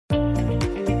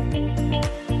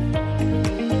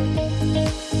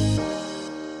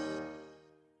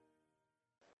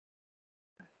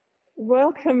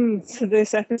Welcome to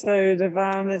this episode of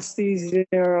Anaesthesia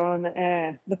on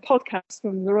Air, the podcast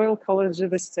from the Royal College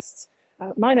of Anaesthetists.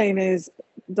 My name is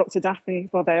Dr. Daphne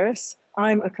Barberis.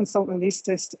 I'm a consultant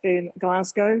anaesthetist in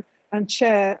Glasgow and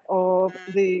chair of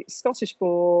the Scottish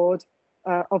Board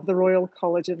of the Royal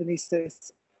College of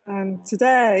Anaesthetists. And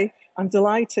today I'm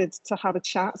delighted to have a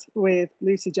chat with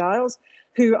Lucy Giles,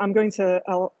 who I'm going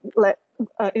to let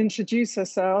introduce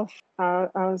herself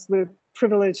as we're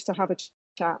privileged to have a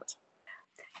chat.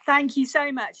 Thank you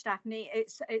so much, Daphne.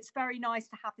 It's very nice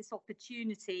to have this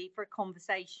opportunity for a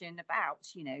conversation about,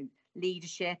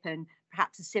 leadership and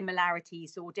perhaps the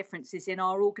similarities or differences in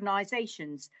our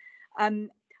organisations.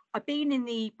 I've been in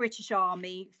the British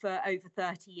Army for over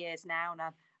 30 years now, and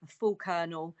I'm a full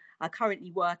colonel,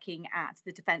 currently working at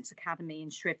the Defence Academy in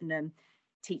Shrivenham,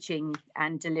 teaching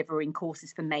and delivering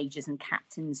courses for majors and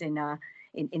captains in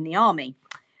the Army.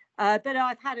 But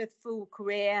I've had a full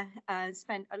career,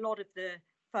 spent a lot of the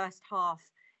first half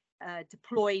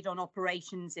deployed on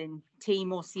operations in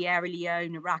Timor, Sierra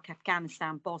Leone, Iraq,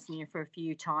 Afghanistan, Bosnia for a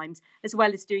few times, as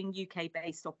well as doing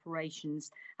UK-based operations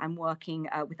and working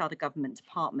with other government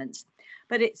departments.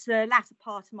 But it's the latter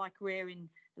part of my career in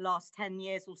the last 10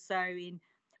 years or so in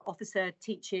officer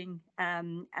teaching,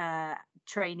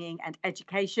 training and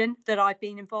education that I've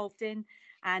been involved in.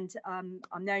 And I'm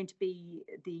known to be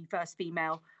the first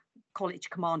female college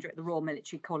commander at the Royal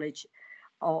Military College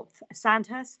of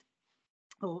Sandhurst,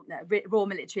 or Royal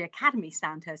Military Academy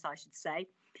Sandhurst, I should say.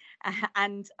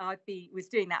 And I was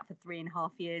doing that for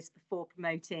 3.5 years before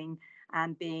promoting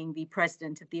and being the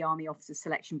president of the Army Officers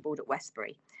Selection Board at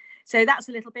Westbury. So that's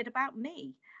a little bit about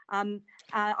me.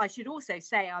 I should also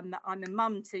say I'm a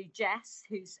mum to Jess,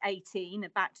 who's 18,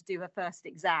 about to do her first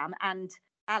exam, and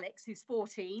Alex, who's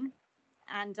 14.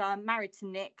 And I'm married to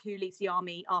Nick, who leaves the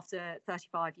Army after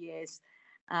 35 years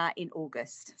in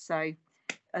August. So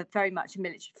very much a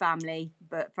military family,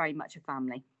 but very much a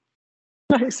family.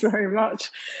 Thanks very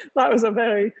much. That was a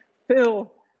very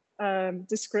full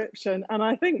description, and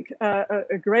I think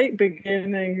a great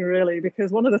beginning, really,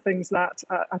 because one of the things that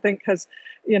I think has,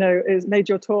 is made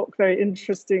your talk very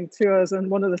interesting to us, and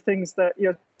one of the things that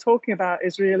you're talking about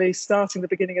is really starting the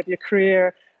beginning of your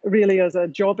career really as a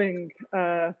jobbing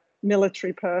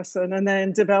military person, and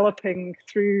then developing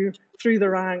through the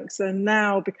ranks, and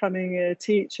now becoming a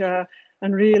teacher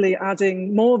and really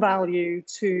adding more value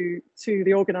to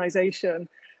the organisation.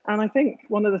 And I think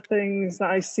one of the things that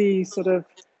I see sort of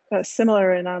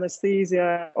similar in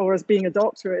anaesthesia or as being a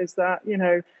doctor is that,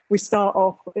 we start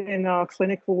off in our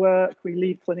clinical work, we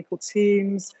lead clinical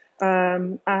teams,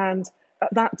 and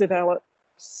that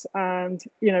develops. And,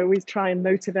 we try and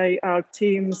motivate our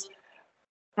teams.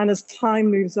 And as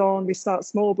time moves on, we start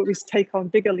small, but we take on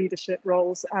bigger leadership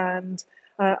roles. And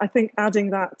I think adding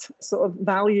that sort of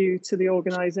value to the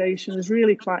organisation is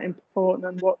really quite important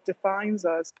and what defines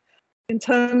us. In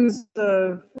terms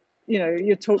of,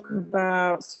 you're talking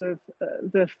about sort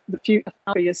of the future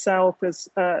for yourself as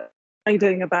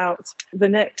guiding about the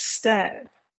next step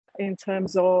in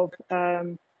terms of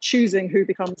choosing who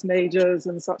becomes majors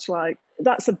and such like.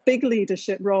 That's a big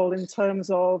leadership role in terms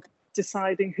of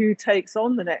deciding who takes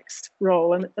on the next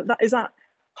role. And is that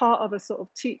part of a sort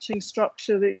of teaching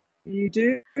structure that you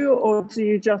do, or do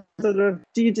you just do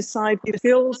you decide the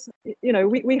skills?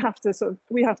 We have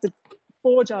to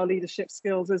forge our leadership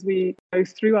skills as we go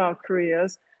through our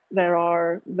careers. There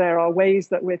are ways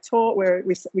that we're taught where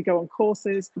we go on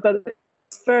courses, but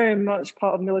it's very much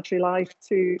part of military life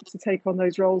to take on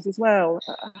those roles as well.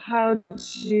 How do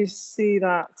you see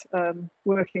that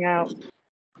working out?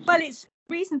 Well, it's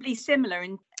reasonably similar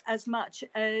in as much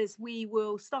as we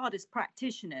will start as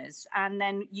practitioners, and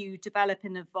then you develop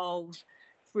and evolve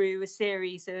through a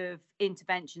series of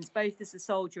interventions, both as a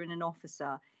soldier and an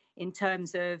officer, in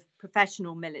terms of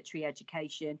professional military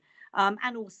education,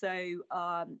 and also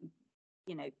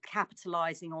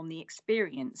capitalizing on the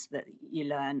experience that you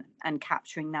learn and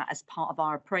capturing that as part of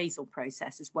our appraisal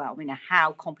process as well.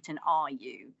 How competent are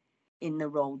you in the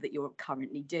role that you're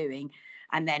currently doing,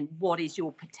 and then what is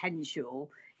your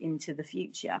potential into the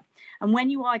future. And when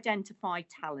you identify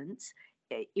talents,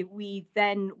 we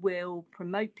then will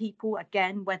promote people,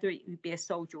 again, whether it would be a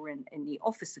soldier or in the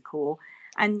officer corps,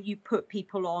 and you put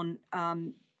people on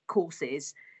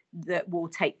courses that will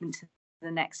take them to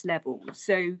the next level.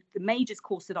 So the majors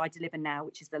course that I deliver now,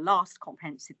 which is the last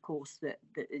comprehensive course that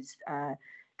is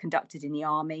conducted in the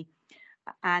Army,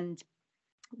 and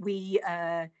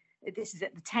this is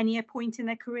at the 10-year point in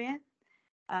their career.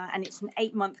 And it's an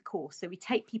 8-month course. So we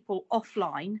take people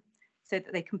offline so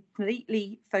that they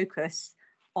completely focus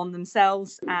on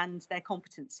themselves and their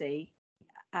competency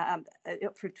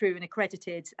through an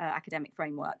accredited academic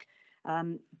framework.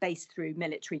 based through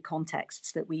military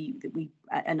contexts that we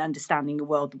and understanding the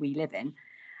world that we live in.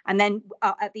 And then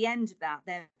at the end of that,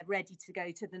 they're ready to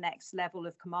go to the next level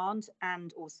of command,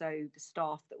 and also the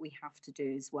staff that we have to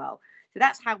do as well. So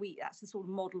that's the sort of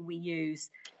model we use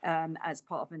as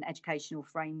part of an educational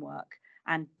framework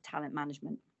and talent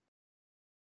management.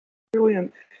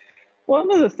 Brilliant.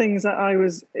 One of the things that I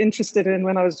was interested in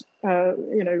when I was,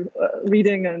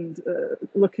 reading and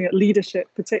looking at leadership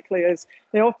particularly, is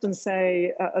they often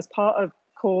say as part of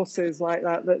courses like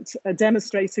that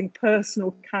demonstrating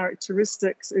personal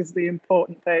characteristics is the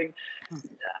important thing.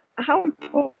 How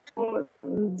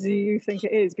important do you think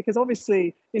it is? Because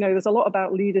obviously, there's a lot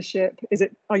about leadership.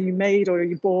 Are you made or are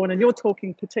you born? And you're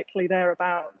talking particularly there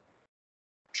about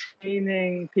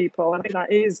training people. I think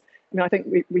that is, I think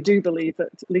we do believe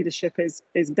that leadership is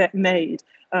made.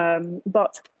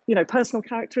 But, personal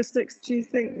characteristics, do you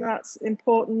think that's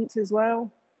important as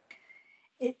well?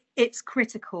 It's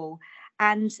critical.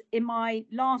 And in my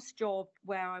last job,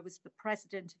 where I was the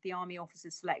president of the Army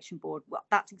Officers Selection Board, well,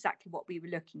 that's exactly what we were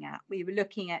looking at. We were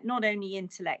looking at not only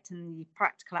intellect and the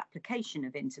practical application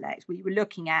of intellect, we were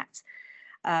looking at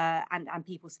and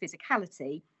people's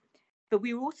physicality, but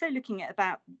we were also looking at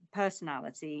about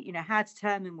personality. How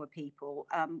determined were people?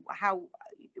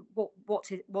 What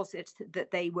was it that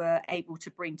they were able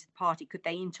to bring to the party? Could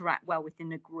they interact well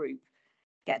within a group,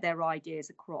 get their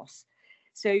ideas across?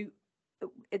 So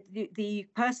the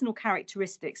personal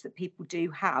characteristics that people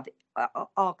do have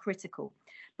are critical,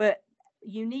 but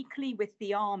uniquely with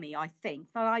the Army, I think,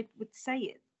 but I would say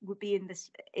it would be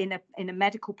in a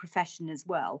medical profession as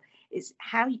well, is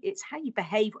how you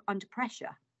behave under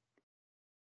pressure.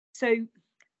 So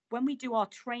when we do our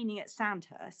training at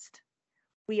Sandhurst,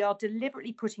 we are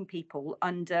deliberately putting people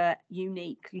under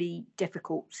uniquely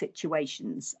difficult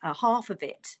situations.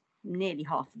 Nearly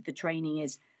half of the training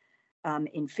is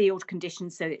in field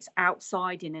conditions, so it's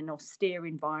outside in an austere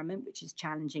environment, which is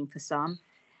challenging for some.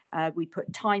 We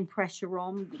put time pressure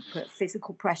on, we put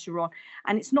physical pressure on,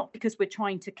 and it's not because we're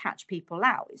trying to catch people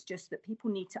out, it's just that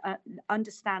people need to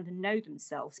understand and know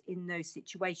themselves in those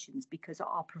situations, because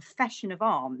our profession of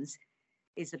arms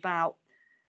is about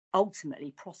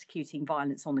ultimately prosecuting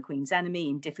violence on the Queen's enemy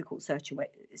in difficult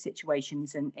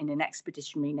situations and in an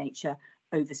expeditionary nature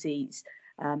overseas,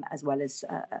 as well as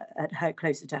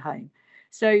closer to home.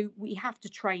 So we have to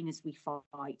train as we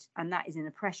fight, and that is in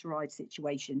a pressurized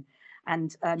situation.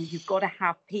 And you've got to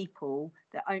have people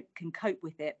that can cope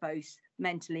with it, both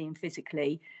mentally and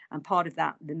physically. And part of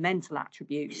that, the mental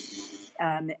attribute,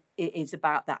 is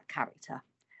about that character.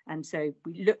 And so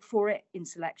we look for it in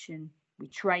selection, we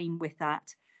train with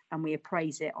that, and we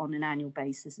appraise it on an annual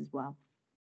basis as well.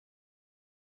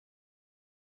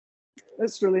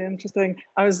 That's really interesting.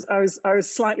 I was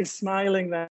slightly smiling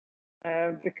there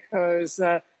because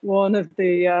one of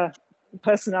the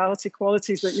personality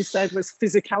qualities that you said was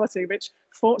physicality, which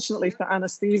fortunately for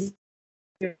anaesthesia,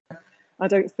 I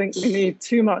don't think we need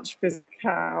too much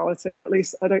physicality. At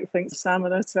least I don't think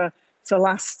stamina to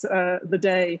last the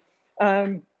day.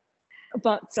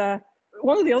 But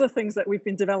one of the other things that we've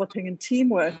been developing in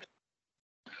teamwork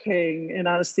in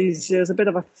anaesthesia is a bit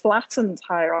of a flattened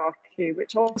hierarchy,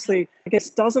 which obviously I guess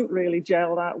doesn't really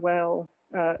gel that well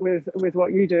with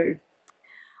what you do.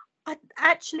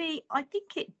 I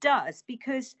think it does,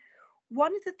 because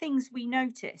one of the things we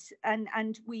notice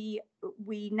and we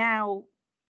now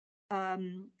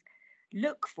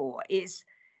look for is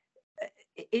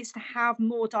to have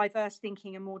more diverse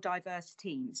thinking and more diverse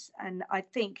teams. And I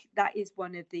think that is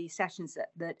one of the sessions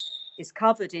that is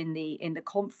covered in the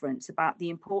conference about the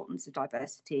importance of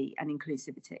diversity and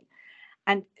inclusivity.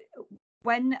 And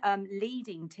when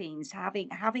leading teams,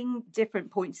 having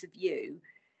different points of view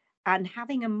and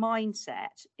having a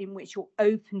mindset in which you're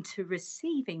open to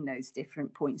receiving those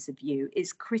different points of view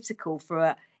is critical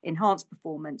for enhanced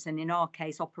performance and, in our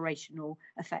case, operational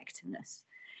effectiveness.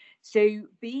 So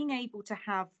being able to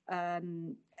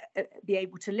be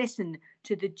able to listen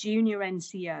to the junior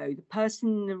NCO, the person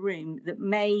in the room that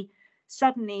may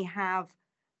suddenly have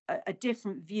a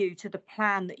different view to the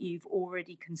plan that you've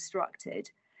already constructed,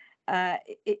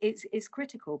 it's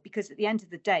critical, because at the end of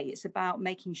the day, it's about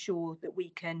making sure that we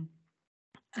can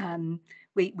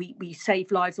we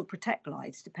save lives or protect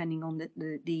lives, depending on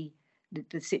the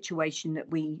situation that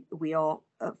we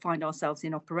find ourselves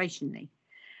in operationally.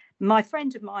 My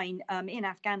friend of mine in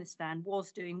Afghanistan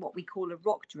was doing what we call a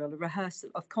ROC drill, a rehearsal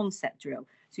of concept drill.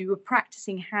 So you were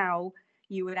practicing how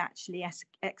you would actually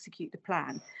execute the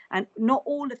plan. And not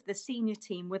all of the senior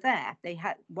team were there. They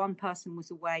had one person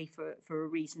was away for a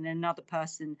reason, and another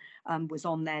person was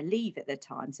on their leave at the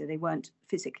time, so they weren't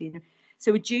physically.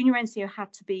 So a junior NCO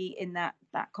had to be in that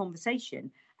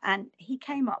conversation, and he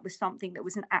came up with something that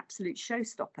was an absolute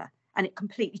showstopper, and it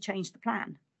completely changed the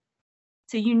plan.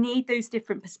 So you need those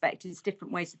different perspectives,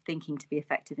 different ways of thinking to be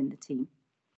effective in the team.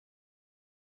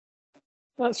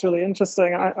 That's really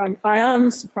interesting. I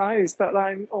am surprised, but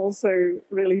I'm also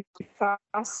really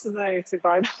fascinated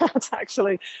by that,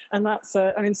 actually. And that's,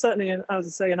 I mean, certainly, as I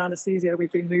say, in anaesthesia,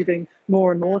 we've been moving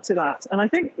more and more to that. And I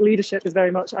think leadership is very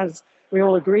much, as we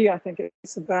all agree, I think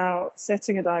it's about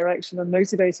setting a direction and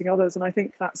motivating others. And I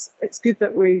think it's good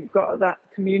that we've got that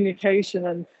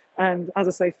communication and as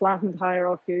I say, flattened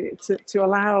hierarchy to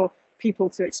allow people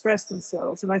to express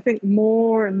themselves. And I think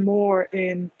more and more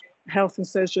in health and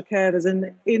social care, there's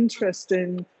an interest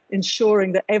in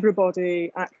ensuring that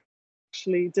everybody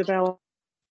actually develops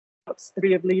a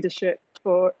degree of leadership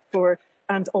for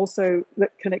and also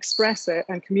that can express it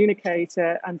and communicate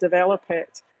it and develop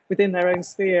it within their own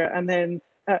sphere, and then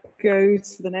go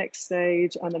to the next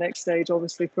stage and the next stage,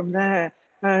 obviously, from there.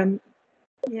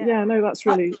 That's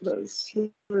really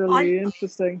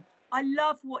interesting. I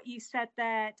love what you said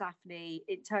there, Daphne,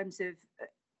 in terms of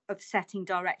setting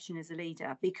direction as a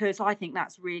leader, because I think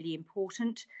that's really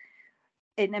important.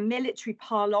 In a military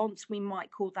parlance, we might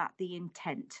call that the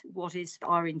intent. What is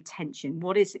our intention?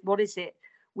 What is it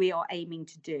we are aiming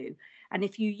to do? And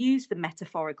if you use the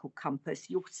metaphorical compass,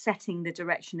 you're setting the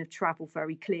direction of travel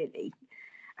very clearly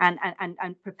and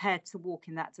prepared to walk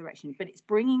in that direction. But it's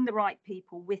bringing the right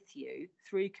people with you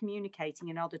through communicating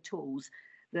and other tools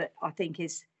that I think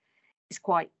is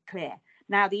quite clear.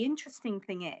 Now, the interesting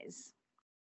thing is,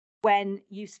 when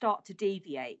you start to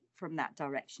deviate from that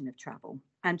direction of travel,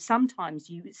 and sometimes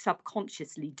you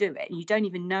subconsciously do it, and you don't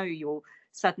even know you're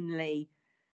suddenly,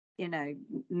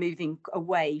 moving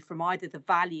away from either the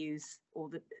values or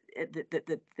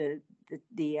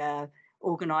the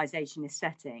organization is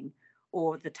setting,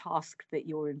 or the task that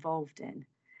you're involved in.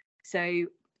 So,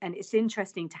 and it's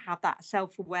interesting to have that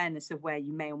self-awareness of where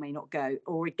you may or may not go,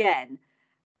 or again,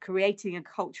 creating a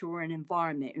culture or an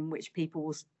environment in which people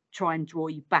will try and draw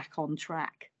you back on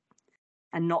track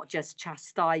and not just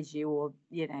chastise you or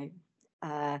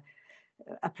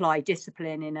apply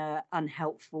discipline in an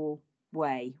unhelpful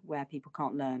way where people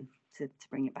can't learn to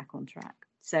bring it back on track.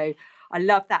 So I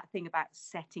love that thing about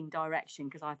setting direction,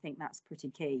 because I think that's pretty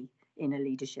key in a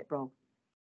leadership role.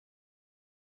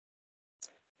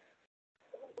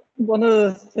 One of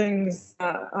the things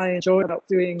that I enjoy about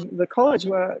doing the college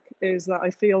work is that I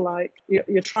feel like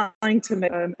you're trying to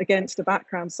make against a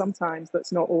background sometimes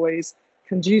that's not always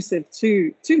conducive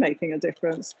to making a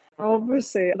difference.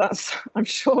 Obviously, I'm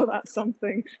sure that's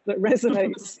something that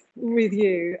resonates with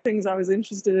you. Things I was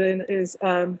interested in is,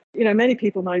 many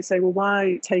people might say, well,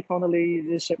 why take on a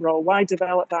leadership role? Why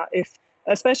develop that if,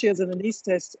 especially as an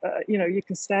anaesthetist, you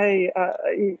can stay,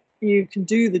 you can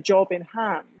do the job in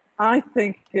hand. I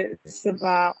think it's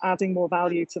about adding more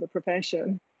value to the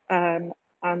profession and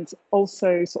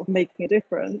also sort of making a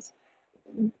difference.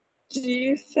 Do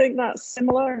you think that's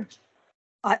similar?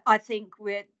 I think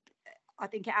it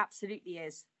absolutely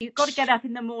is. You've got to get up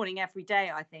in the morning every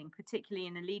day, I think, particularly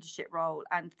in a leadership role,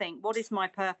 and think, what is my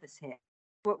purpose here?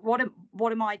 What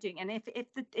am I doing? And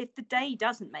if the day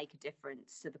doesn't make a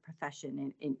difference to the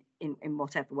profession in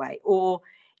whatever way, or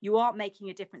you aren't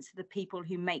making a difference to the people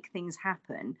who make things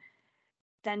happen,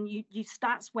 then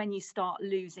that's when you start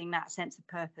losing that sense of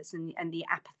purpose, and the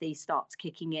apathy starts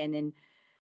kicking in,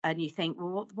 and you think,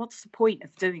 well, what's the point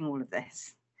of doing all of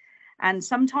this? And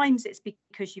sometimes it's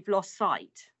because you've lost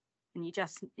sight, and you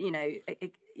just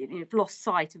you've lost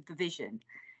sight of the vision.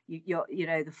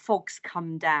 The fog's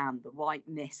come down, the white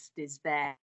mist is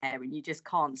there, and you just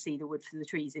can't see the wood for the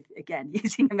trees, if again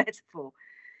using a metaphor.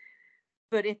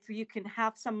 But if you can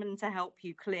have someone to help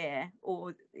you clear,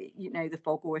 or the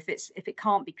fog, or if it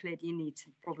can't be cleared, you need to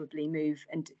probably move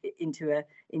into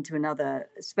another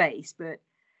space. But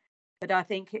I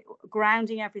think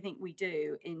grounding everything we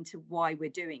do into why we're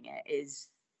doing it is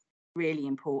really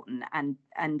important, and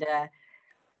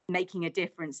making a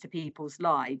difference to people's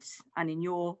lives. And in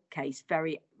your case,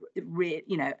 the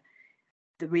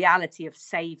reality of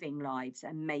saving lives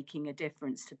and making a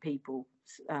difference to people's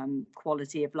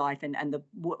quality of life, and the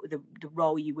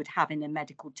role you would have in a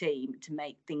medical team to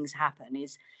make things happen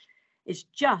is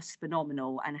just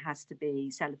phenomenal and has to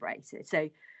be celebrated. So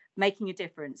making a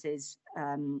difference is,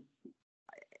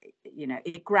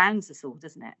 it grounds us all,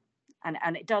 doesn't it?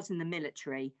 And it does in the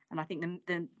military. And I think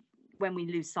when we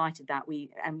lose sight of that,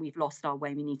 we've lost our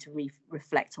way, we need to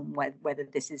reflect on whether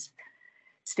this is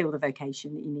still the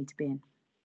vocation that you need to be in.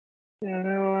 Yeah,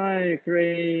 no, I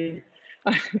agree.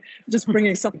 just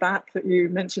bringing something back that you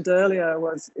mentioned earlier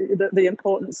was the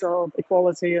importance of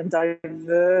equality and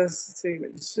diversity,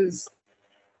 which is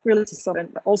really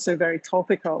something also very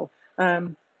topical.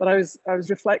 But I was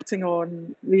reflecting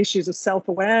on the issues of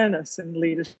self-awareness in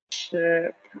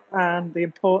leadership and the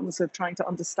importance of trying to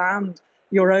understand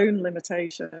your own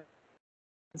limitations.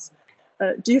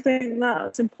 Do you think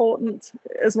that's important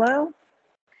as well?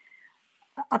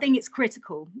 I think it's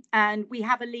critical, and we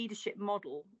have a leadership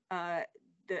model that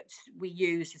we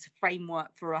use as a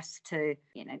framework for us to,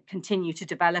 continue to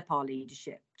develop our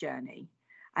leadership journey.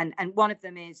 And one of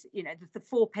them is, the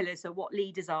 4 pillars are what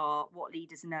leaders are, what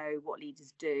leaders know, what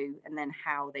leaders do, and then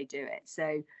how they do it.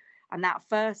 So, and that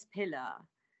first pillar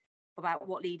about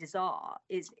what leaders are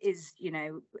is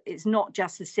it's not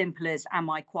just as simple as, am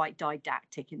I quite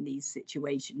didactic in these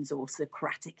situations or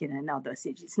Socratic in another?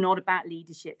 It's not about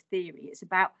leadership theory. It's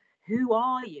about, who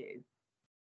are you?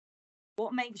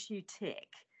 What makes you tick?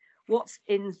 What's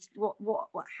in what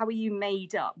how are you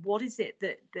made up? What is it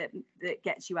that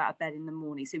gets you out of bed in the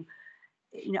morning? So,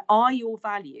 are your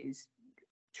values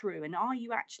true, and are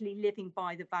you actually living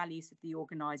by the values of the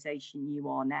organization you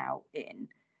are now in?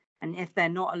 And if they're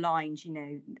not aligned,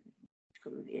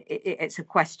 it's a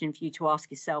question for you to ask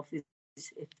yourself,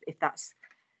 if that's,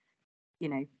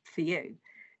 for you.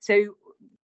 So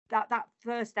that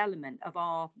first element of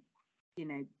our,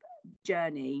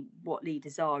 journey, what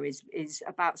leaders are, is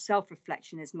about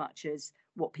self-reflection as much as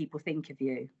what people think of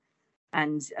you.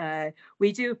 And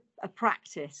we do a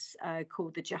practice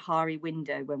called the Johari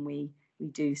window when we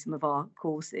do some of our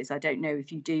courses. I don't know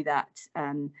if you do that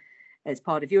as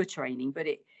part of your training, but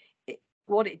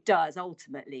what it does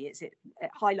ultimately is it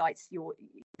highlights you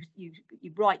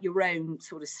write your own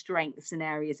sort of strengths and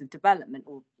areas of development,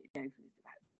 or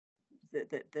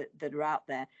that are out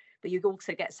there, but you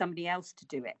also get somebody else to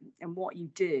do it. And what you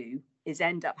do is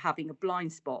end up having a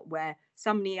blind spot where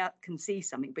somebody else can see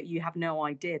something, but you have no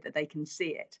idea that they can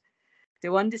see it.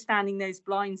 So understanding those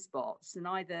blind spots and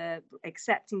either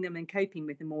accepting them and coping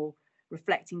with them, or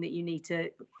reflecting that you need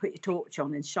to put your torch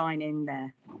on and shine in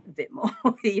there a bit more,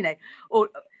 or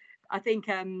I think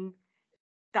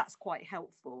that's quite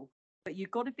helpful. But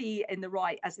you've got to be in the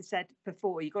right, as I said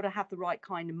before, you've got to have the right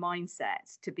kind of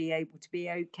mindset to be able to be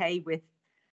okay with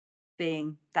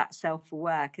being that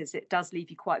self-aware, because it does leave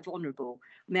you quite vulnerable.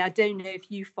 I mean, I don't know if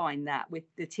you find that with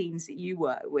the teams that you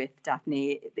work with,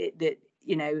 Daphne, that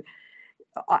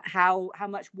how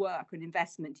much work and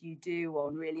investment do you do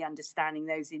on really understanding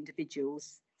those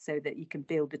individuals so that you can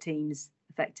build the teams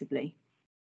effectively?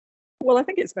 Well, I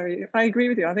think I agree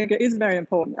with you. I think it is very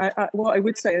important. What I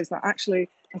would say is that actually,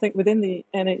 I think within the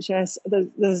NHS,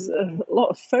 there's a lot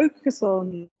of focus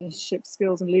on leadership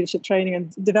skills and leadership training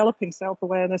and developing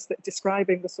self-awareness, that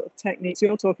describing the sort of techniques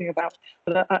you're talking about.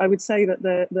 But I would say that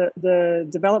the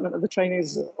development of the training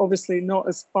is obviously not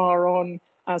as far on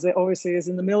as it obviously is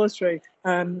in the military.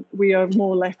 We are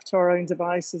more left to our own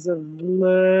devices of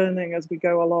learning as we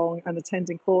go along and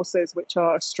attending courses which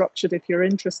are structured if you're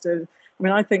interested. I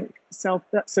mean, I think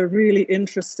that's a really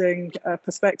interesting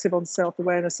perspective on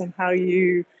self-awareness and how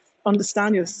you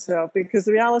understand yourself, because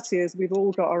the reality is we've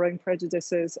all got our own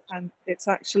prejudices, and it's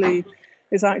actually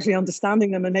understanding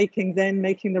them and making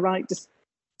the right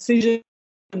decision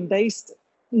based,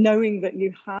 knowing that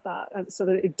you have that, and so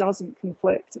that it doesn't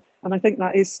conflict. And I think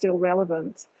that is still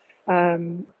relevant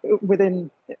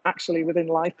within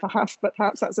life, perhaps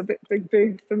that's a bit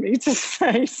big for me to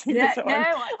say. Yeah, so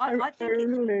I think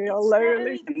only a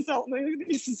lowly consultant.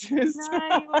 No,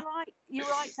 you're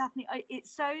right, Daphne.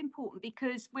 It's so important,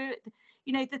 because we're,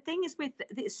 the thing is with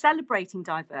celebrating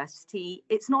diversity,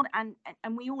 it's not, and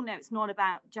we all know it's not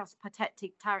about just protected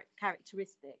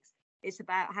characteristics. It's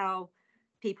about how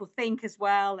people think as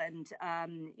well, and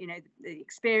the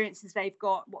experiences they've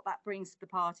got, what that brings to the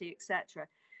party, etc.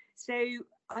 So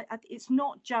it's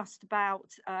not just about,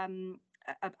 as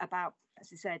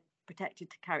I said,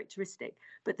 protected characteristic.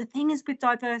 But the thing is with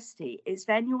diversity is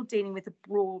then you're dealing with a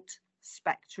broad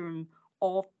spectrum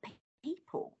of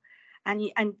people, and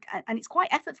it's quite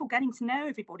effortful getting to know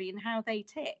everybody and how they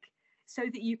tick, so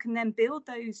that you can then build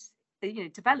those,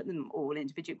 develop them all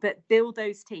individually, but build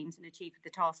those teams and achieve the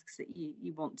tasks that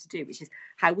you want to do, which is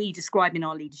how we describe in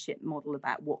our leadership model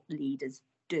about what leaders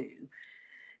do.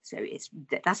 So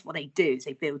that's what they do, is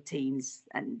they build teams,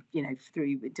 and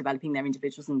through developing their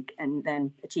individuals and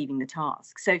then achieving the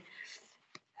task. So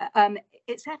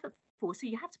it's effortful, so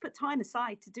you have to put time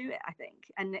aside to do it, I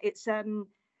think. And it's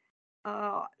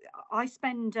I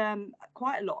spend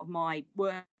quite a lot of my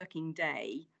working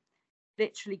day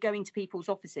literally going to people's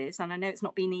offices, and I know it's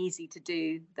not been easy to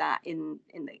do that in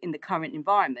the current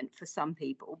environment for some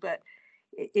people, but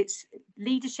it's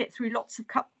leadership through lots of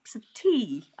cups of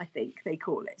tea, I think they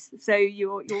call it. So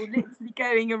you're literally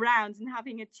going around and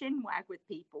having a chin wag with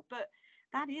people, but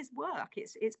that is work.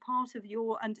 It's part of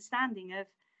your understanding of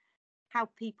how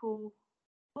people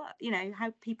work,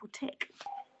 how people tick.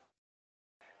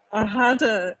 I had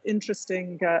I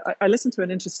listened to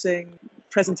an interesting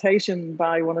presentation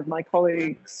by one of my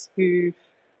colleagues who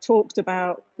talked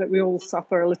about that we all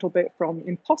suffer a little bit from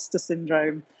imposter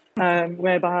syndrome,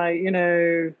 whereby,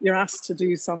 you're asked to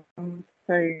do something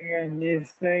and you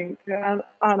think, and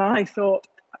I thought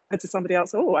to somebody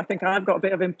else, oh, I think I've got a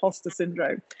bit of imposter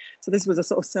syndrome. So this was a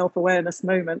sort of self-awareness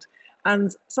moment.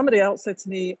 And somebody else said to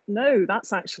me, no,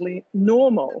 that's actually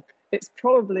normal. It's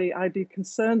probably, I'd be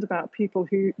concerned about people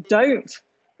who don't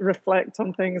reflect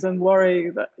on things and worry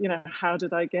that, how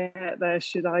did I get there?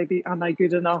 Am I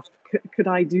good enough? Could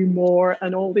I do more?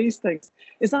 And all these things.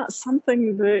 Is that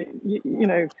something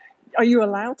that, are you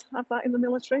allowed to have that in the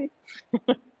military?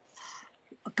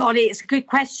 God, it's a good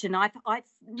question. I've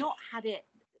not had it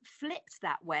flipped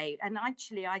that way. And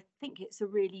actually, I think it's a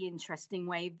really interesting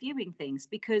way of viewing things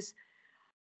because,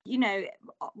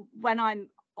 when I'm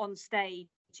on stage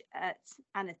at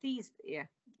anesthesia,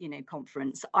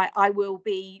 conference, I will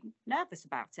be nervous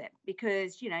about it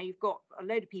because, you've got a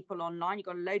load of people online, you've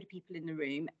got a load of people in the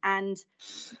room, and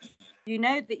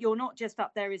that you're not just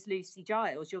up there as Lucy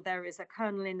Giles, you're there as a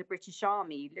colonel in the British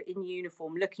Army in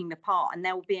uniform, looking the part, and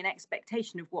there will be an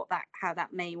expectation of how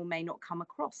that may or may not come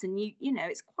across. And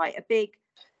it's quite a big,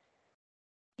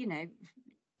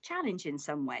 challenge in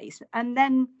some ways. And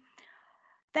then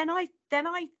I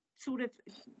sort of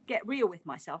get real with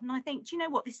myself and I think, do you know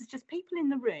what, this is just people in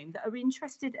the room that are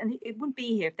interested, and it wouldn't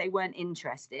be here if they weren't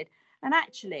interested. And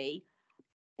actually,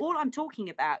 all I'm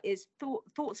talking about is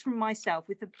thoughts from myself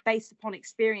based upon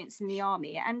experience in the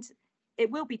army, and it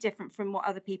will be different from what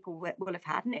other people will have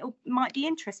had, and it might be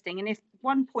interesting. And if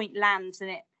one point lands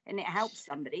and it helps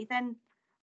somebody, then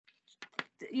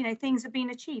things have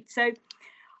been achieved. So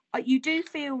you do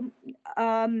feel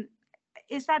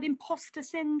is that imposter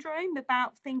syndrome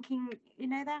about thinking,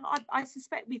 that I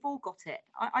suspect we've all got it.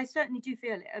 I certainly do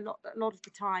feel it a lot of the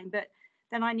time, but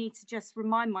then I need to just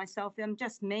remind myself I'm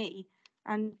just me,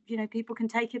 and people can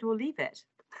take it or leave it.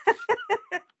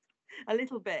 A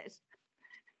little bit.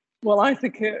 Well, I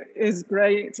think it is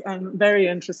great and very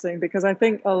interesting because I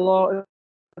think a lot of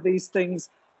these things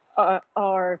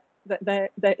are that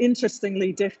they're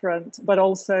interestingly different, but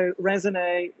also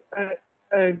resonate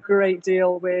a great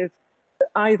deal with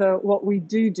either what we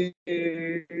do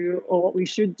or what we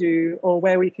should do or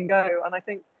where we can go. And I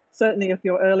think certainly if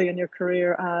you're early in your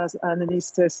career as an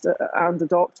anaesthetist and a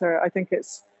doctor, I think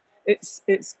it's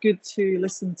good to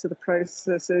listen to the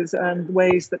processes and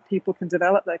ways that people can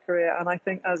develop their career. And I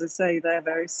think, as I say, they're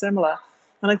very similar.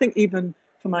 And I think even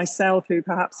for myself, who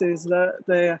perhaps is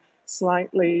the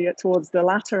slightly towards the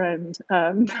latter end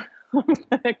of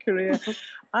their career,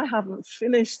 I haven't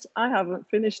finished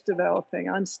developing.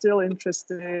 I'm still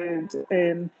interested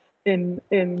in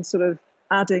sort of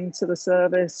adding to the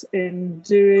service, in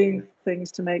doing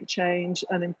things to make change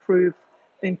and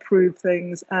improve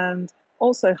things, and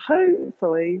also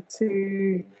hopefully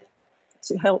to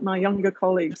help my younger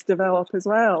colleagues develop as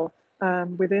well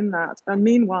within that. And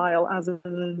meanwhile, as an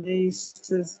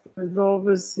anaesthetist, we've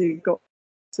obviously got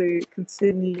to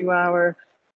continue our,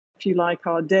 if you like,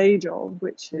 our day job,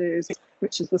 which is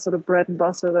the sort of bread and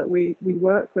butter that we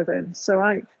work within. So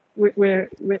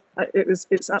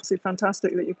it's absolutely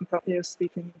fantastic that you can come here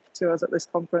speaking to us at this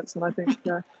conference, and I think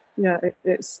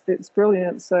it's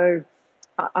brilliant. So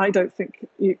I don't think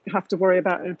you have to worry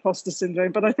about imposter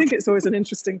syndrome, but I think it's always an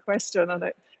interesting question,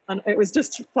 and it was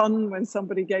just fun when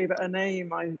somebody gave it a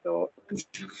name, I thought.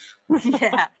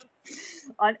 Yeah,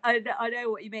 I know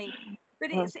what you mean,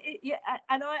 but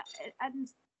and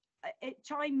it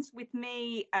chimes with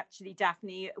me actually,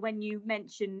 Daphne, when you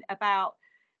mention about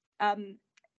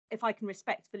if I can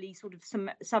respectfully sort of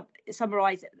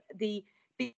summarize the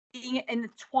being in the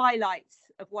twilight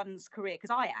of one's career,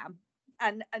 because I am,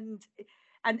 and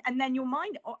then your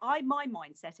mind, my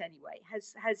mindset anyway,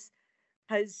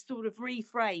 has sort of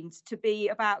reframed to be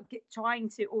about trying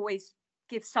to always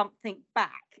give something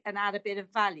back and add a bit of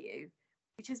value,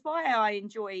 which is why I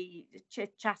enjoy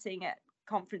chatting at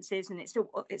conferences, and it's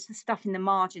the stuff in the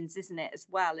margins, isn't it, as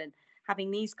well, and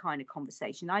having these kind of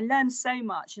conversations. I learn so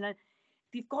much, and if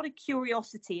you've got a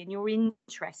curiosity and you're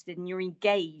interested and you're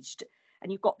engaged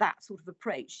and you've got that sort of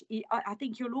approach, I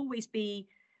think you'll always be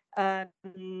on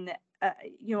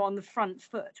the front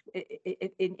foot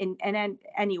in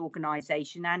any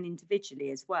organisation and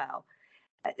individually as well,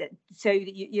 so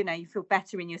that you feel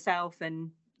better in yourself,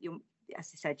 and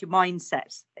as I said, your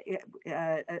mindset's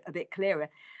a bit clearer.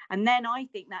 And then I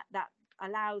think that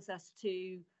allows us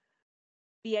to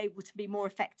be able to be more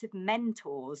effective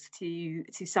mentors to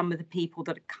some of the people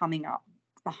that are coming up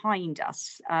behind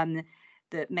us,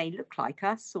 that may look like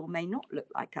us or may not look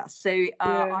like us. So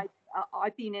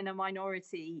I've been in a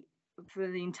minority for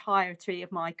the entirety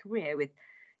of my career, with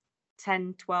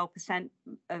 10-12%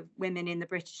 of women in the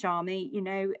British Army, you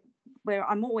know, where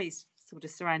I'm always sort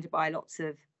of surrounded by lots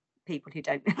of people who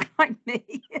don't look like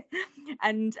me.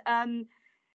 And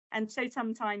so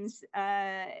sometimes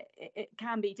it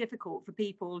can be difficult for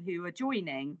people who are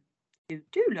joining who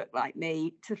do look like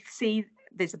me to see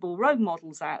visible role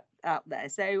models out there.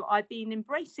 So I've been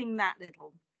embracing that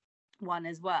little one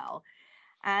as well,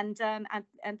 and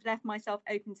left myself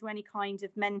open to any kind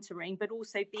of mentoring, but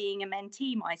also being a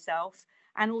mentee myself,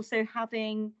 and also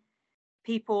having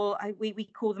people, we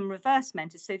call them reverse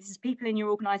mentors. So this is people in your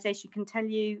organisation can tell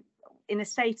you in a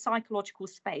safe psychological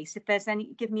space if there's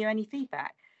giving you any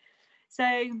feedback.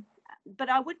 So, but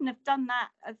I wouldn't have done that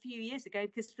a few years ago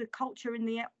because the culture in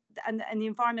the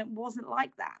environment wasn't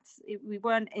like that. We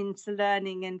weren't into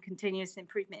learning and continuous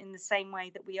improvement in the same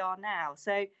way that we are now.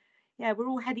 So, yeah, we're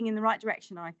all heading in the right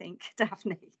direction, I think,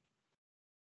 Daphne.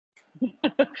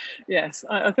 Yes,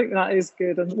 I think that is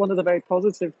good, and one of the very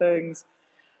positive things.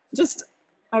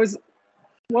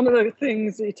 One of the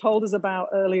things you told us about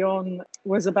early on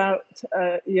was about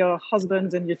your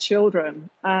husband and your children.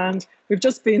 And we've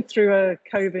just been through a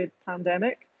COVID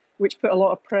pandemic, which put a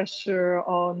lot of pressure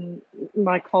on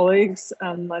my colleagues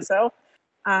and myself.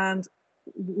 And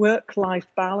work-life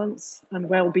balance and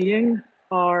well-being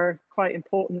are quite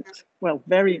important, well,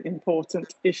 very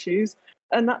important issues.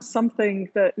 And that's something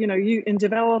that, you know, you in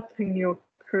developing your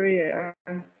career,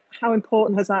 how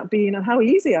important has that been and how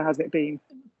easy has it been?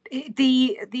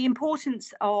 The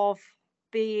importance of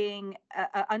being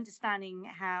understanding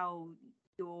how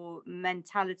your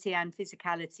mentality and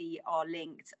physicality are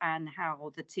linked and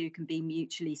how the two can be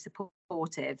mutually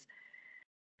supportive,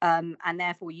 and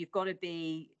therefore you've got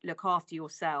to look after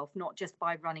yourself, not just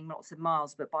by running lots of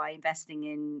miles but by investing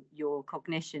in your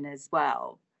cognition as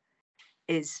well,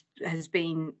 has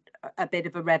been a bit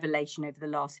of a revelation over the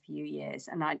last few years.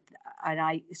 And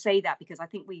I say that because I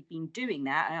think we've been doing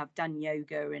that, and I've done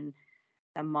yoga and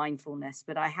mindfulness,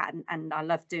 but I hadn't, and I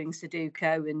love doing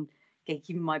Sudoku and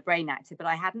keeping my brain active, but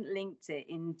I hadn't linked it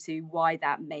into why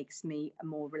that makes me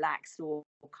more relaxed or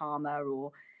calmer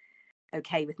or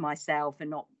okay with myself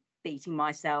and not beating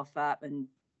myself up and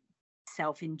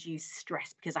self-induced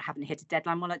stress because I haven't hit a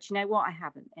deadline. Well, you know what, I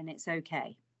haven't, and it's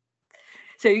okay.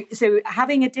 So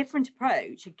having a different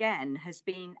approach again has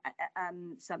been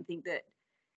something that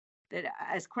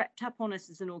has crept up on us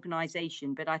as an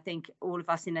organisation. But I think all of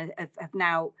us have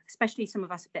now, especially some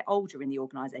of us a bit older in the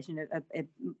organisation, have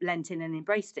lent in and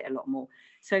embraced it a lot more.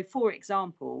 So, for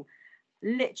example,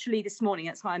 literally this morning,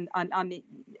 that's why I'm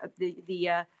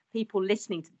the people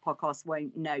listening to the podcast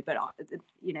won't know, but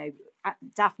you know,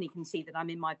 Daphne can see that I'm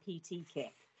in my PT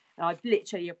kit. I've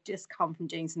just come from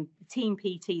doing some team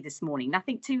PT this morning.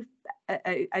 Nothing too,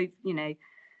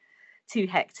 too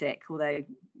hectic, although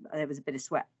there was a bit of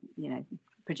sweat,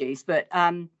 produced. But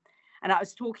and I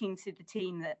was talking to the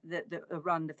team that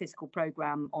run the physical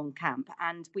program on camp,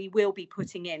 and we will be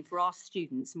putting in for our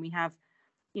students, and we have,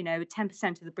 10%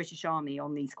 of the British Army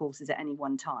on these courses at any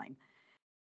one time.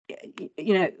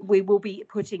 We will be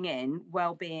putting in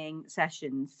well-being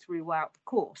sessions throughout the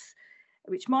course,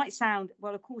 which might sound,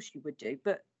 well, of course you would do,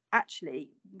 but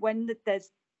actually when there's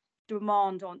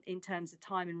demand in terms of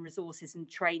time and resources and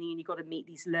training, and you've got to meet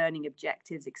these learning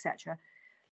objectives, etc.,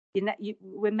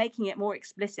 we're making it more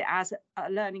explicit as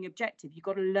a learning objective. You've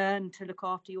got to learn to look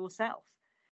after yourself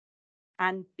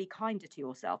and be kinder to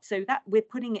yourself. So that we're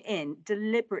putting it in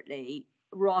deliberately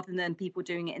rather than people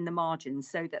doing it in the margins,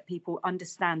 so that people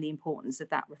understand the importance of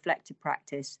that reflective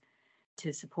practice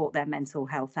to support their mental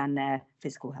health and their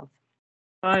physical health.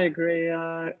 I agree.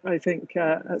 I think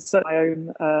certainly my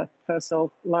own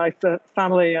personal life,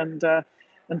 family and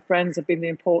friends have been the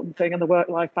important thing, and the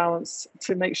work-life balance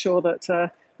to make sure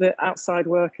that the outside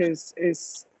work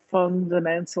is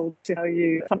fundamental to how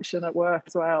you function at work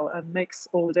as well, and makes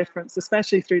all the difference,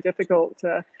 especially through difficult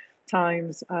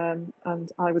times. And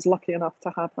I was lucky enough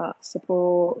to have that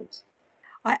support.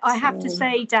 I have to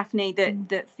say, Daphne,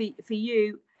 that for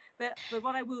you, but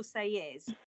what I will say is,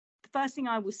 first thing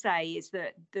I will say is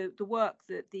that the work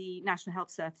that the National Health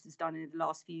Service has done in the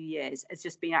last few years has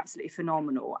just been absolutely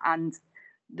phenomenal, and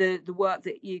the work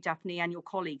that you, Daphne, and your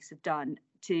colleagues have done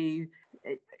to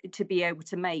be able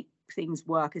to make things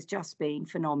work has just been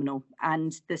phenomenal,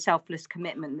 and the selfless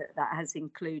commitment that has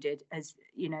included, as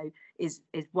you know, is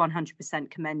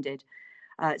 100% commended.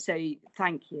 So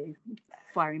thank you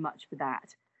very much for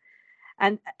that.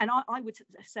 And I would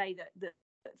say that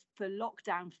for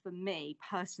lockdown, for me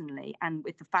personally, and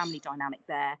with the family dynamic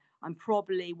there, I'm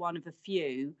probably one of a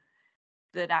few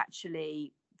that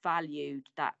actually valued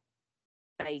that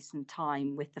space and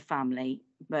time with the family.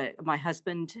 But my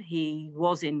husband, he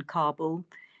was in Kabul.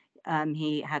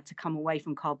 He had to come away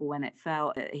from Kabul when it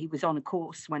fell. He was on a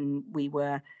course when we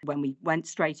went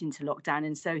straight into lockdown,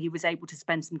 and so he was able to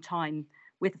spend some time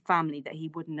with a family that he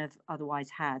wouldn't have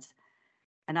otherwise had.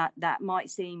 And that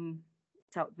might seem,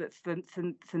 but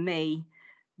for me,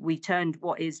 we turned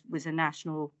what was a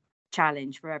national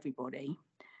challenge for everybody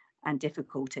and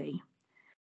difficulty,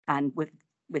 and with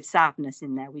sadness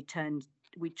in there, we tried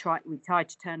to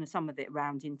turn some of it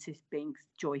around into being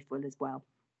joyful as well.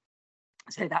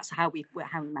 So that's how we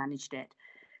managed it.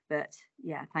 But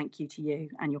yeah, thank you to you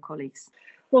and your colleagues.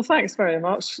 Well, thanks very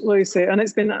much, Lucy. And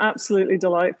it's been absolutely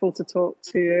delightful to talk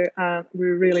to you. And we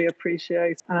really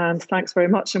appreciate it. And thanks very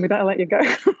much. And we better let you go.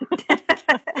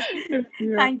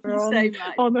 Thank you so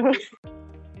much.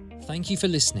 Thank you for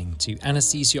listening to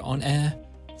Anaesthesia on Air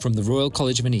from the Royal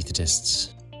College of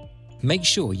Anaesthetists. Make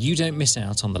sure you don't miss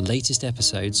out on the latest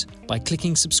episodes by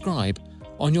clicking subscribe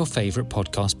on your favourite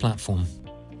podcast platform.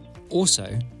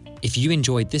 Also, if you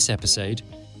enjoyed this episode,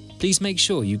 please make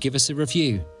sure you give us a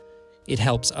review. It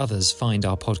helps others find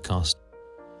our podcast.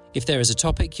 If there is a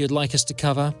topic you'd like us to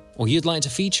cover or you'd like to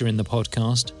feature in the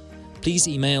podcast, please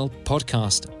email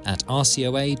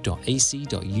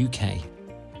podcast@rcoa.ac.uk.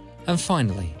 And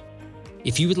finally,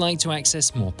 if you would like to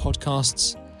access more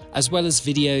podcasts, as well as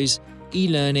videos,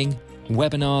 e-learning,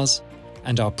 webinars,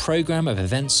 and our programme of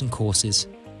events and courses,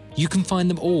 you can find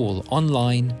them all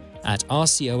online at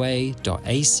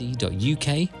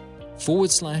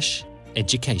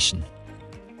rcoa.ac.uk/education.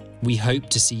 We hope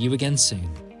to see you again soon.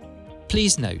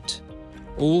 Please note,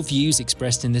 all views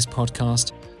expressed in this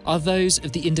podcast are those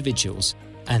of the individuals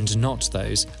and not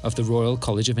those of the Royal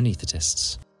College of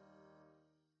Anaesthetists.